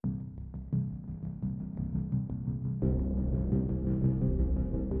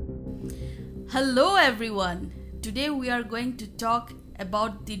Hello everyone. Today we are going to talk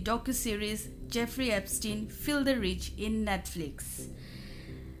about the docuseries Jeffrey Epstein, Filthy Rich in Netflix.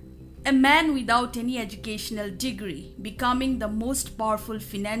 A man without any educational degree becoming the most powerful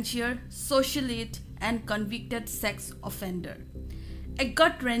financier, socialite and convicted sex offender. A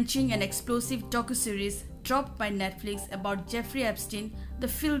gut-wrenching and explosive docuseries dropped by Netflix about Jeffrey Epstein, the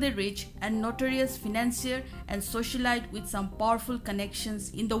filthy rich and notorious financier and socialite with some powerful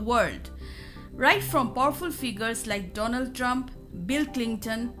connections in the world. Right from powerful figures like Donald Trump, Bill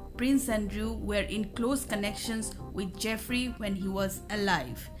Clinton, Prince Andrew were in close connections with Jeffrey when he was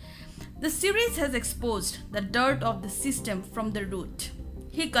alive. The series has exposed the dirt of the system from the root.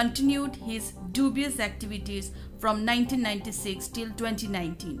 He continued his dubious activities from 1996 till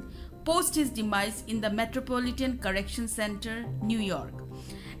 2019, post his demise in the Metropolitan Correction Center, New York,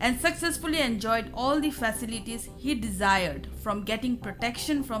 and successfully enjoyed all the facilities he desired, from getting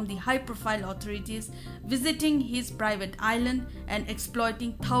protection from the high-profile authorities, visiting his private island, and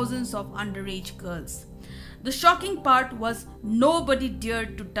exploiting thousands of underage girls. The shocking part was nobody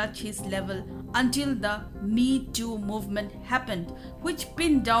dared to touch his level until the Me Too movement happened, which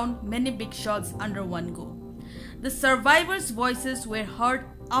pinned down many big shots under one go. The survivors' voices were heard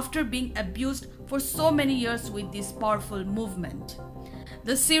after being abused for so many years with this powerful movement.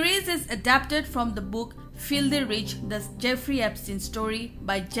 The series is adapted from the book Filthy Rich, the Jeffrey Epstein story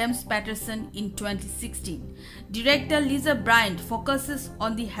by James Patterson in 2016. Director Lisa Bryant focuses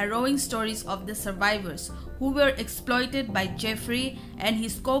on the harrowing stories of the survivors who were exploited by Jeffrey and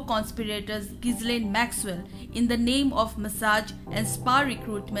his co-conspirators Ghislaine Maxwell in the name of massage and spa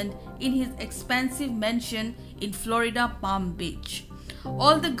recruitment in his expansive mansion in Florida Palm Beach.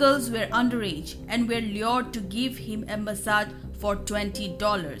 All the girls were underage and were lured to give him a massage for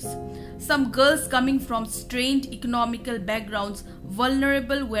 $20. Some girls coming from strained economical backgrounds,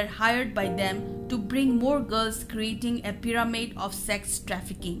 vulnerable, were hired by them to bring more girls, creating a pyramid of sex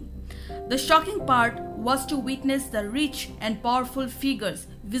trafficking. The shocking part was to witness the rich and powerful figures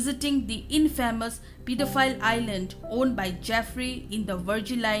visiting the infamous pedophile island owned by Jeffrey in the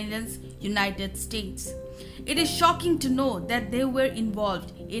Virgin Islands, United States. It is shocking to know that they were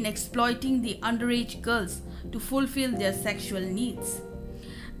involved in exploiting the underage girls to fulfill their sexual needs.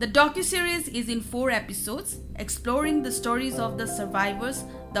 The docuseries is in 4 episodes, exploring the stories of the survivors,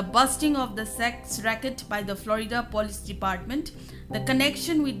 the busting of the sex racket by the Florida Police Department, the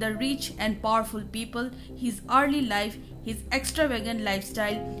connection with the rich and powerful people, his early life, his extravagant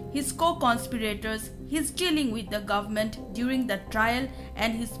lifestyle, his co-conspirators, his dealing with the government during the trial,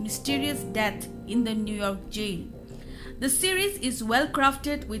 and his mysterious death in the New York jail. The series is well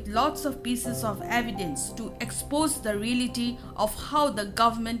crafted with lots of pieces of evidence to expose the reality of how the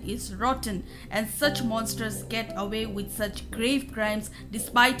government is rotten and such monsters get away with such grave crimes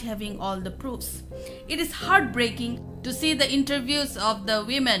despite having all the proofs. It is heartbreaking to see the interviews of the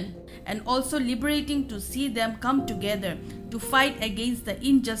women and also liberating to see them come together to fight against the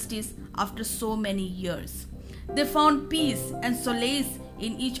injustice after so many years. They found peace and solace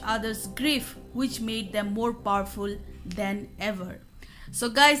in each other's grief, which made them more powerful than ever. So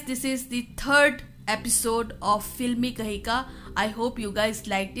guys, this is the 3rd episode of Filmy Kahika. I hope you guys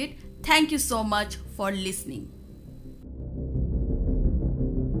liked it. Thank you so much for listening.